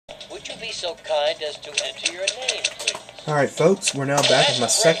so kind as to enter your name, please. Alright, folks, we're now back with my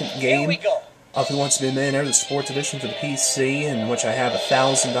second game Here we go. of Who Wants to Be a Millionaire, the sports edition for the PC, in which I have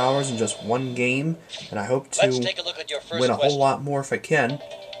 $1,000 in just one game, and I hope to Let's take a look at your first win a whole question. lot more if I can.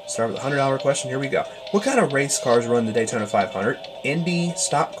 Start with a $100 question. Here we go. What kind of race cars run the Daytona 500? Indy,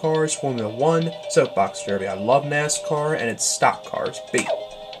 stock cars, Formula 1, soapbox derby. I love NASCAR, and it's stock cars. B.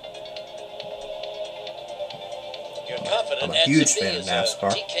 You're confident. I'm a huge fan of is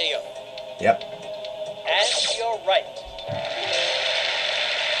NASCAR. TKO. Yep. And you're right.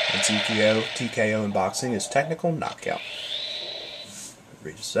 And TKO in boxing is technical knockout.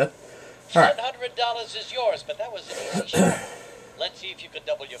 Regis said. Alright. $100 is yours, but that was an easy shot. Let's see if you can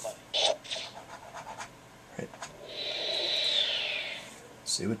double your money. Right.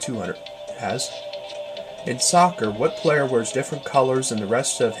 Let's see what 200 has. In soccer, what player wears different colors than the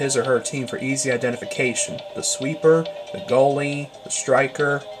rest of his or her team for easy identification? The sweeper, the goalie, the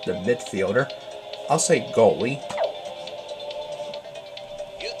striker, the midfielder. I'll say goalie.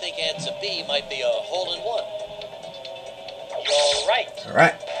 You think answer B might be a hole-in-one. You're right.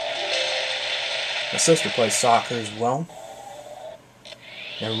 Alright. My sister plays soccer as well.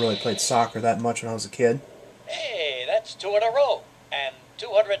 Never really played soccer that much when I was a kid. Hey, that's 2 in a row. And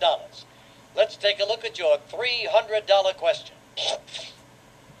 $200. Let's take a look at your $300 question.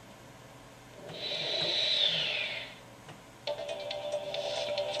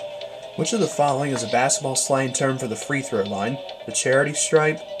 Which of the following is a basketball slang term for the free throw line? The charity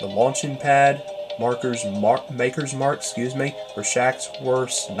stripe, the launching pad, maker's mark, or Shaq's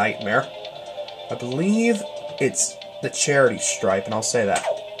worst nightmare? I believe it's the charity stripe, and I'll say that.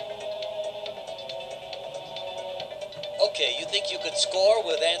 Okay, you think you could score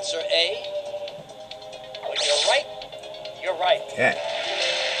with answer A? Well, you're right. You're right. Okay.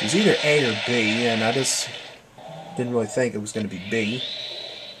 It was either A or B, and I just didn't really think it was going to be B.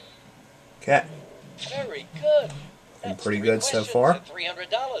 Okay. Very good. Been That's pretty 3 good so questions far. at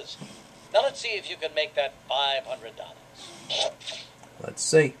 $300. Now let's see if you can make that $500. Let's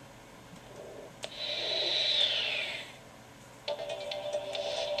see.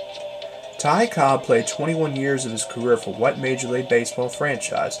 Ty Cobb played 21 years of his career for what Major League Baseball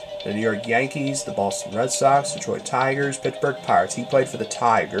franchise? The New York Yankees, the Boston Red Sox, Detroit Tigers, Pittsburgh Pirates. He played for the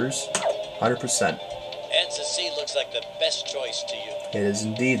Tigers, 100%. Answer C looks like the best choice to you. It is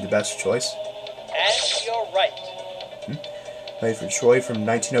indeed the best choice. And you're right. Played for Detroit from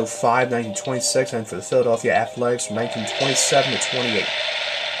 1905 to 1926 and for the Philadelphia Athletics from 1927 to 28.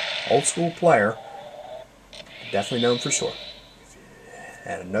 Old school player, definitely known for sure.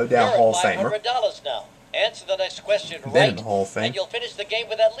 And no doubt Hall of Famer. $500 now. Answer the next question Been right, in the Hall of Fame. and you'll finish the game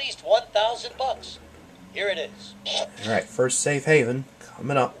with at least $1,000. Here it is. Alright, first safe haven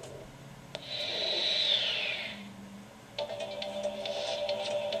coming up.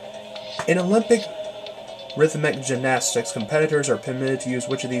 In Olympic rhythmic gymnastics, competitors are permitted to use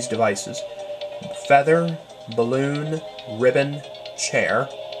which of these devices? Feather, balloon, ribbon, chair.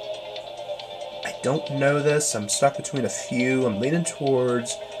 I don't know this. I'm stuck between a few. I'm leaning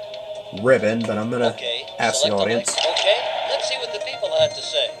towards ribbon, but I'm going to ask the audience. Okay, let's see what the people have to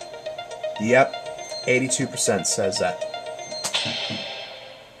say. Yep, 82% says that.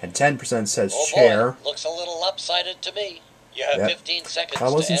 And 10% says chair. Boy, looks a little lopsided to me. You have 15 seconds I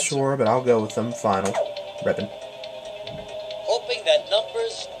wasn't to answer. sure, but I'll go with them. Final. Ribbon. Hoping that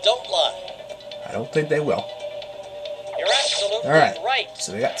numbers don't lie. I don't think they will. You're absolutely right.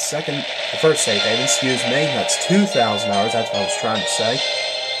 So we got the first safe haven, excuse me. That's $2,000. That's what I was trying to say.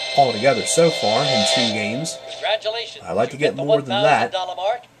 Altogether so far in 2 games. Congratulations. I'd like to get more than that. $1,000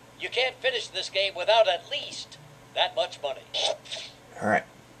 mark. You can't finish this game without at least that much money. Alright.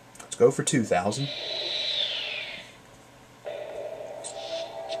 Let's go for 2,000.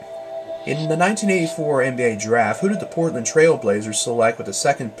 In the 1984 NBA Draft, who did the Portland Trail Blazers select with the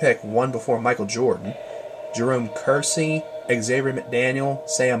second pick, one before Michael Jordan? Jerome Kersey, Xavier McDaniel,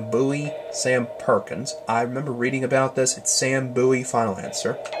 Sam Bowie, Sam Perkins. I remember reading about this. It's Sam Bowie. Final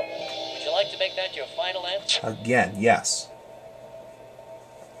answer. Would you like to make that your final answer? Again, yes.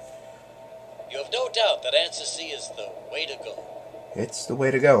 You have no doubt that answer C is the way to go. It's the way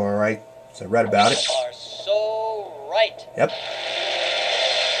to go, alright. So I read about it. You are so right. Yep.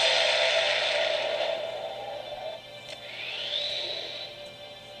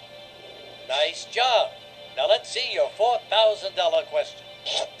 Nice job. Now let's see your $4,000 question.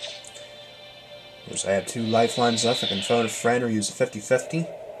 Of course, I have 2 lifelines left. I can phone a friend or use a 50-50.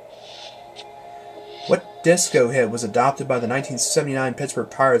 What disco hit was adopted by the 1979 Pittsburgh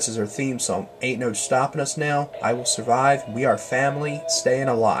Pirates as their theme song? Ain't No Stopping Us Now, I Will Survive, We Are Family, Staying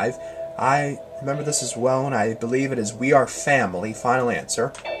Alive. I remember this as well, and I believe it is We Are Family. Final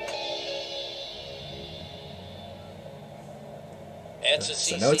answer. answer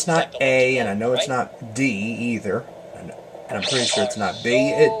So C. I know it's not A, and I know it's not D either. And I'm pretty sure it's not B.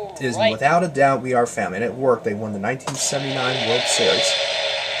 It is, without a doubt, We Are Family. And it worked. They won the 1979 World Series.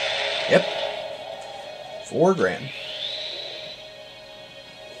 Yep. $4,000.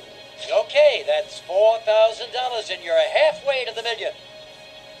 Okay, that's $4,000, and you're halfway to the million.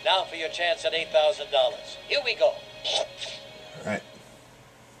 Now for your chance at $8,000. Here we go. All right.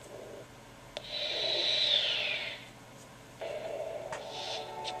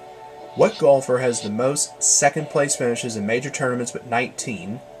 What golfer has the most second-place finishes in major tournaments with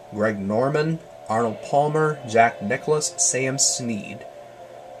 19? Greg Norman, Arnold Palmer, Jack Nicklaus, Sam Snead.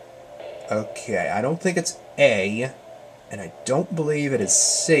 Okay, I don't think it's A, and I don't believe it is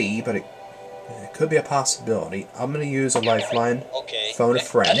C, but it could be a possibility. I'm going to use a lifeline. Okay. Phone a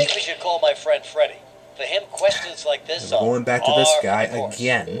friend. I think we should call my friend Freddie. For him, questions like this We're going back to this guy course.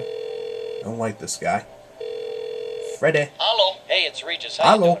 again. Don't like this guy. Freddie. Hello. Hey, it's Regis.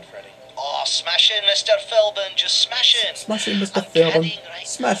 How you doing, Freddie? Oh, smashing, Mr. Philbin, just smashing. Smashing, Mr. I'm Philbin. heading right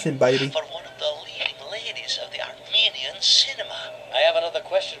Smashing, baby. for one of the leading ladies of the Armenian cinema. I have another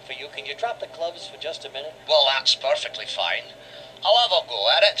question for you. Can you drop the gloves for just a minute? Well, that's perfectly fine. I'll have a go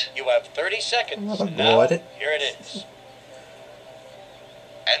at it. You have 30 seconds. I'll have a go Now, at it. here it is.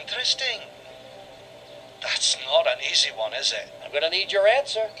 Interesting. That's not an easy one, is it? I'm going to need your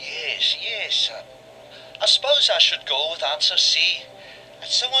answer. Yes. I suppose I should go with answer C.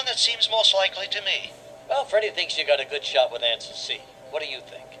 It's the one that seems most likely to me. Well, Freddie thinks you got a good shot with answer C. What do you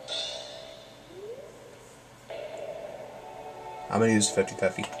think? I'm going to use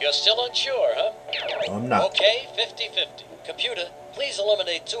 50-50. You're still unsure, huh? No, I'm not. Okay, 50-50. Computer, please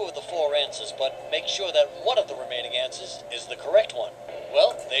eliminate 2 of the 4 answers, but make sure that one of the remaining answers is the correct one.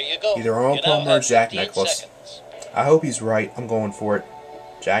 Well, there you go. Either Arnold You now Palmer or have Jack 15 Nicklaus. seconds. I hope he's right. I'm going for it.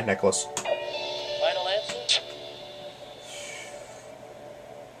 Jack Nicklaus. Final answer?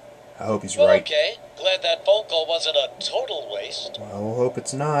 I hope he's Well, right. okay. Glad that phone call wasn't a total waste. Well, we'll hope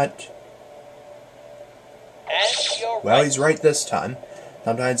it's not. And you're Well, right. he's right this time.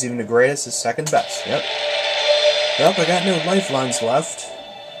 Sometimes even the greatest is second best. Yep. Well, I got no lifelines left.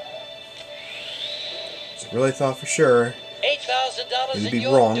 I really thought for sure $8,000 it'd and be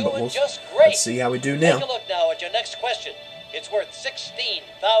you're wrong, doing but just great. let's see how we do Take now. a look now at your next question. It's worth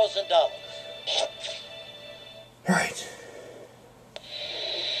 $16,000. Alright.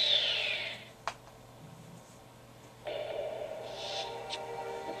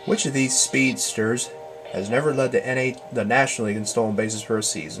 Which of these speedsters has never led the National League in stolen bases per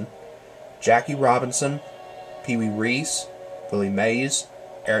season? Jackie Robinson, Pee Wee Reese, Willie Mays,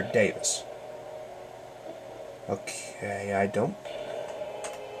 Eric Davis. Okay, I don't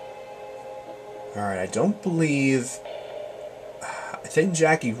believe... I think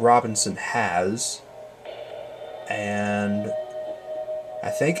Jackie Robinson has, and I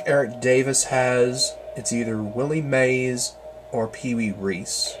think Eric Davis has. It's either Willie Mays or Pee Wee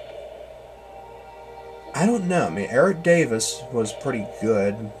Reese. I don't know. I mean, Eric Davis was pretty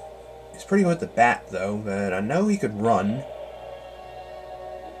good. He's pretty good with the bat, though, but I know he could run.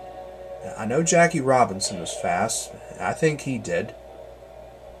 I know Jackie Robinson was fast. I think he did.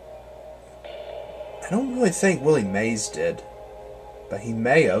 I don't really think Willie Mays did, but he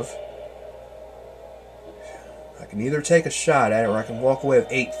may have. I can either take a shot at it, or I can walk away with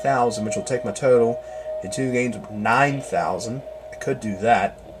 8,000, which will take my total in 2 games with 9,000. I could do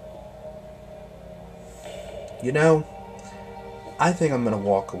that. You know, I think I'm going to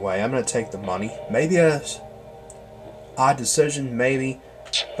walk away. I'm going to take the money. Maybe a odd decision, maybe,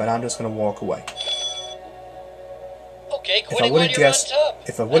 but I'm just going to walk away. Okay, If I would have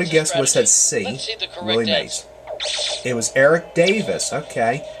guessed, would have said C, Let's see the correct Willie answer. Mays. It was Eric Davis.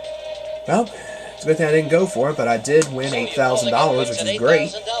 Okay. Well, it's a good thing I didn't go for it, but I did win $8,000, which is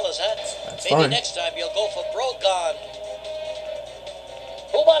great. That's Maybe fine. next time you'll go for broke on.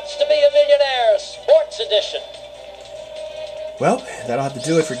 Who Wants to Be a Millionaire? Sports Edition. Well, that'll have to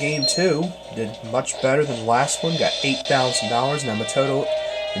do it for Game 2. Did much better than the last one. Got $8,000. Now my total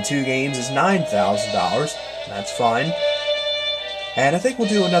in 2 games is $9,000. That's fine. And I think we'll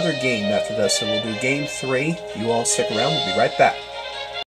do another game after this. So we'll do Game 3. You all stick around. We'll be right back.